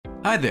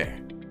Hi there!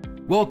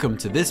 Welcome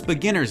to this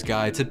beginner's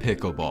guide to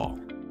pickleball.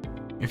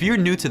 If you're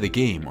new to the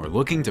game or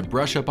looking to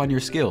brush up on your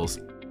skills,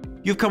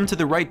 you've come to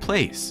the right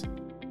place.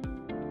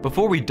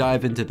 Before we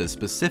dive into the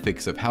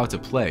specifics of how to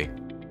play,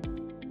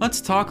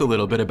 let's talk a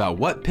little bit about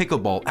what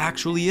pickleball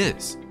actually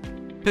is.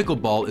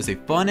 Pickleball is a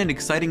fun and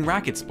exciting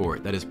racket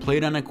sport that is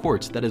played on a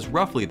court that is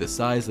roughly the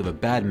size of a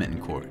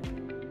badminton court.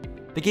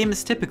 The game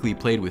is typically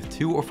played with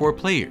 2 or 4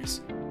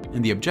 players,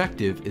 and the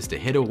objective is to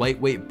hit a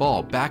lightweight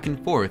ball back and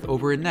forth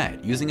over a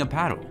net using a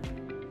paddle,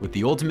 with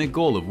the ultimate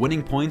goal of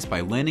winning points by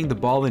landing the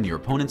ball in your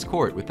opponent's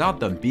court without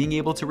them being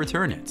able to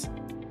return it.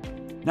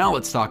 Now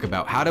let's talk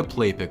about how to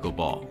play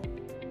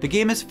pickleball. The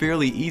game is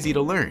fairly easy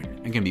to learn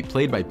and can be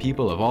played by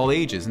people of all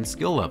ages and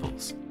skill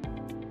levels.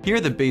 Here are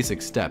the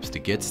basic steps to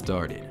get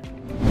started.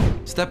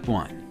 Step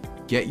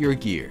 1. Get your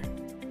gear.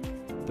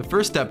 The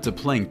first step to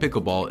playing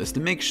pickleball is to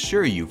make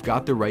sure you've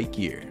got the right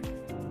gear.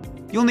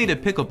 You'll need a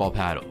pickleball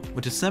paddle,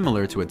 which is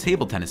similar to a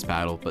table tennis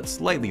paddle but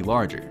slightly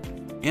larger,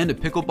 and a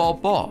pickleball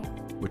ball,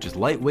 which is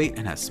lightweight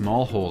and has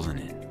small holes in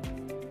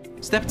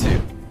it. Step 2.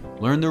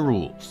 Learn the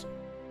rules.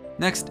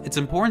 Next, it's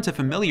important to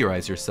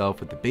familiarize yourself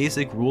with the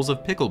basic rules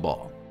of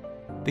pickleball.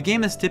 The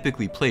game is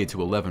typically played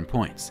to 11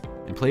 points,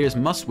 and players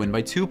must win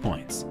by 2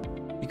 points.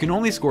 You can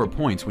only score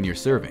points when you're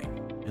serving,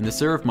 and the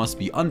serve must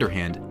be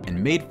underhand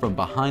and made from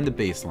behind the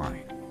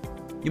baseline.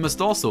 You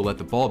must also let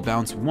the ball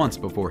bounce once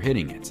before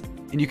hitting it,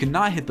 and you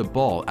cannot hit the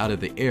ball out of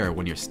the air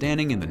when you're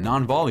standing in the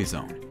non-volley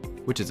zone,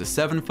 which is a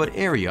 7-foot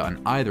area on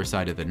either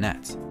side of the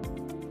net.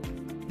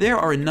 There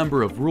are a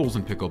number of rules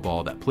in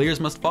pickleball that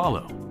players must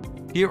follow.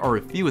 Here are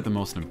a few of the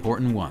most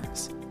important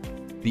ones.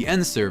 The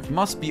end serve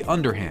must be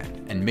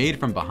underhand and made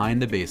from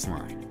behind the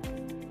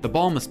baseline. The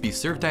ball must be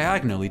served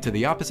diagonally to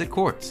the opposite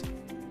court.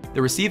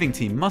 The receiving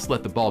team must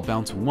let the ball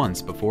bounce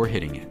once before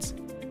hitting it.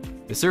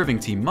 The serving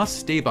team must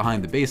stay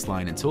behind the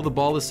baseline until the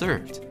ball is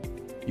served.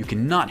 You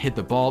cannot hit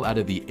the ball out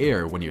of the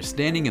air when you're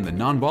standing in the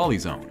non-volley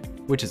zone,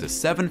 which is a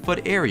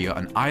 7-foot area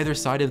on either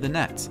side of the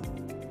net.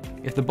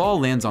 If the ball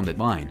lands on the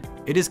line,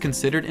 it is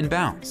considered in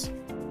bounds.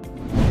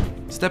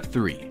 Step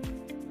 3.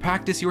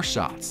 Practice your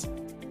shots.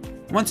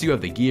 Once you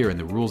have the gear and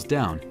the rules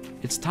down,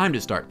 it's time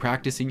to start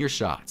practicing your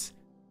shots.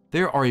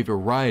 There are a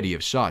variety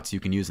of shots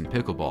you can use in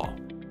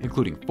pickleball,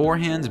 including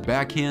forehands,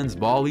 backhands,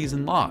 volleys,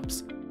 and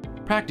lobs.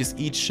 Practice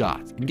each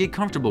shot and get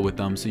comfortable with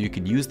them so you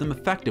can use them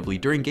effectively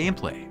during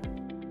gameplay.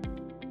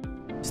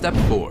 Step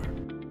 4.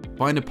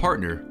 Find a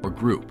partner or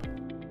group.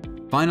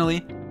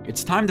 Finally,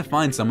 it's time to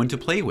find someone to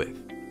play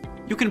with.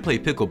 You can play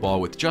pickleball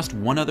with just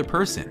one other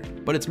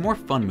person, but it's more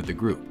fun with a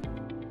group.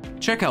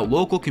 Check out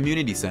local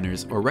community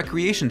centers or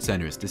recreation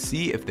centers to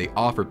see if they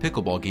offer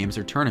pickleball games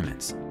or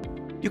tournaments.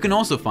 You can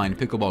also find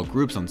pickleball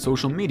groups on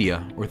social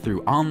media or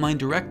through online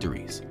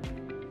directories.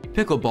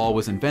 Pickleball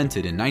was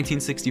invented in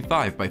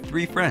 1965 by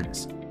 3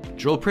 friends,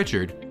 Joel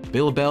Pritchard,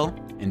 Bill Bell,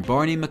 and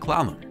Barney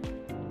McClallum,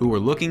 who were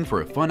looking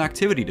for a fun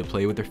activity to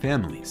play with their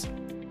families.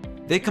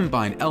 They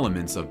combined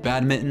elements of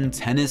badminton,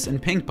 tennis,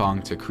 and ping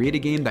pong to create a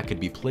game that could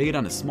be played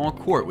on a small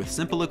court with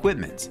simple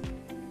equipment.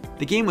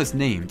 The game was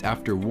named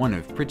after one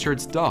of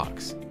Pritchard's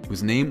dogs,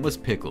 whose name was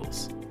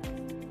Pickles.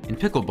 In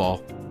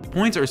pickleball,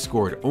 points are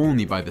scored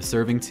only by the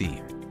serving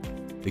team.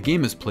 The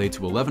game is played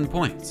to 11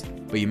 points,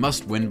 but you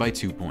must win by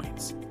 2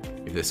 points.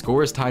 If the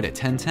score is tied at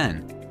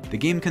 10-10, the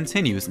game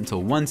continues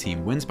until one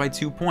team wins by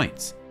 2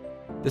 points.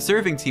 The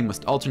serving team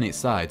must alternate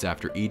sides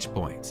after each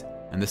point,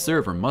 and the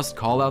server must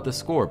call out the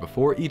score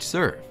before each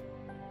serve.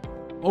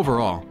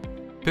 Overall,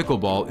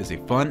 pickleball is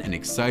a fun and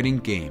exciting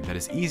game that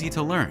is easy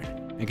to learn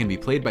and can be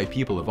played by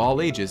people of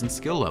all ages and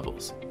skill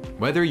levels.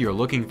 Whether you're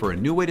looking for a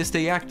new way to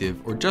stay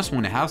active or just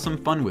want to have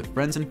some fun with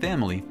friends and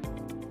family,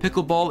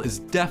 pickleball is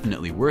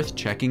definitely worth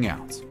checking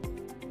out.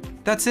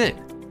 That's it!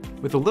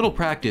 With a little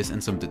practice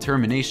and some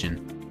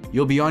determination,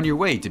 you'll be on your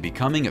way to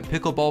becoming a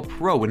pickleball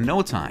pro in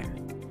no time.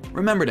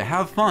 Remember to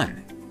have fun,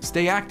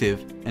 stay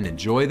active, and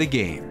enjoy the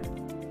game.